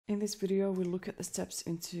In this video, we'll look at the steps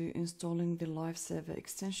into installing the Live Server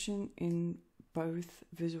extension in both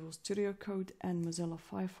Visual Studio Code and Mozilla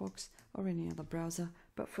Firefox or any other browser.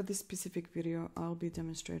 But for this specific video, I'll be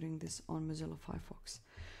demonstrating this on Mozilla Firefox.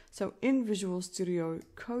 So in Visual Studio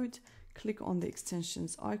Code, click on the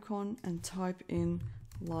extensions icon and type in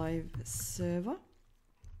Live Server.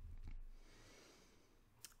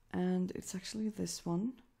 And it's actually this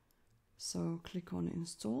one. So click on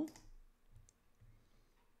Install.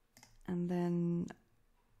 And then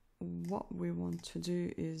what we want to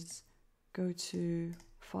do is go to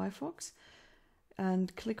Firefox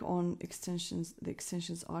and click on extensions, the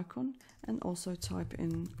extensions icon, and also type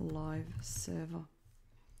in Live Server.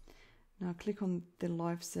 Now click on the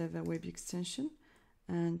Live Server web extension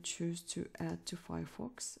and choose to add to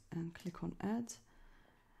Firefox and click on Add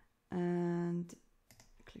and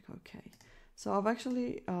click OK. So I've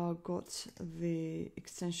actually got the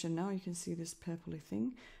extension now. You can see this purpley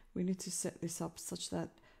thing. We need to set this up such that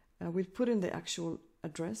we've put in the actual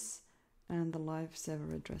address and the live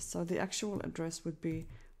server address. So the actual address would be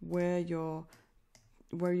where you're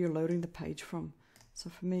loading the page from. So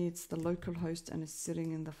for me, it's the local host and it's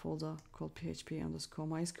sitting in the folder called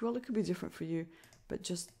PHP_MySQL. It could be different for you, but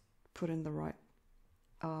just put in the right,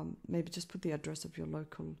 maybe just put the address of your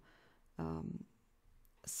local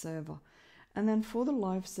server. And then for the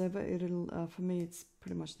live server, it'll for me, it's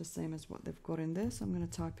pretty much the same as what they've got in there. So I'm going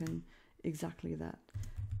to type in exactly that.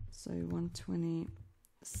 So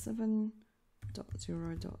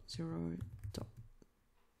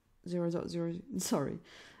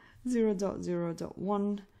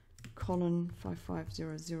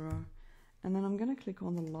And then I'm going to click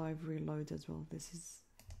on the live reload as well. This is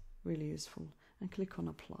really useful. And click on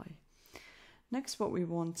apply. Next, what we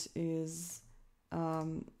want is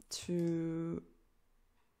to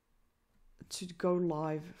go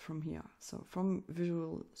live from here. So from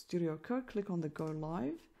Visual Studio Code, click on the go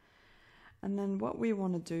live. And then what we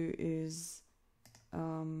want to do is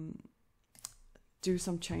do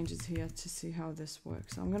some changes here to see how this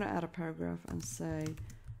works. So I'm going to add a paragraph and say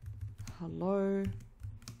hello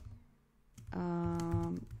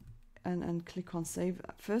and click on save.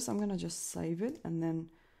 First I'm going to just save it and then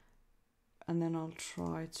I'll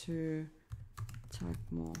try to type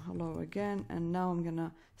more hello again, and now I'm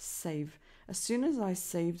gonna save. As soon as I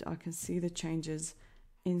saved, I can see the changes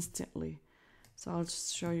instantly. So I'll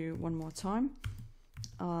just show you one more time.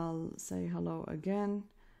 I'll say hello again,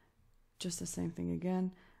 just the same thing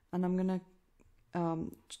again, and I'm gonna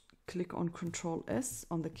click on Control S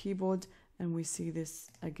on the keyboard and we see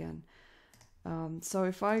this again. So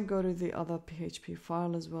if I go to the other PHP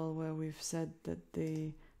file as well, where we've said that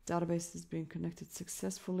the database has been connected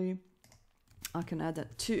successfully, I can add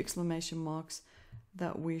that 2 exclamation marks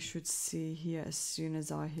that we should see here as soon as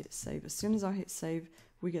I hit save. As soon as I hit save,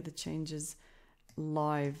 we get the changes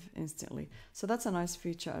live instantly. So that's a nice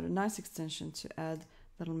feature, a nice extension to add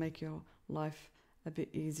that'll make your life a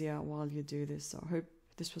bit easier while you do this. So I hope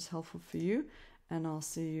this was helpful for you, and I'll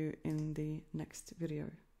see you in the next video.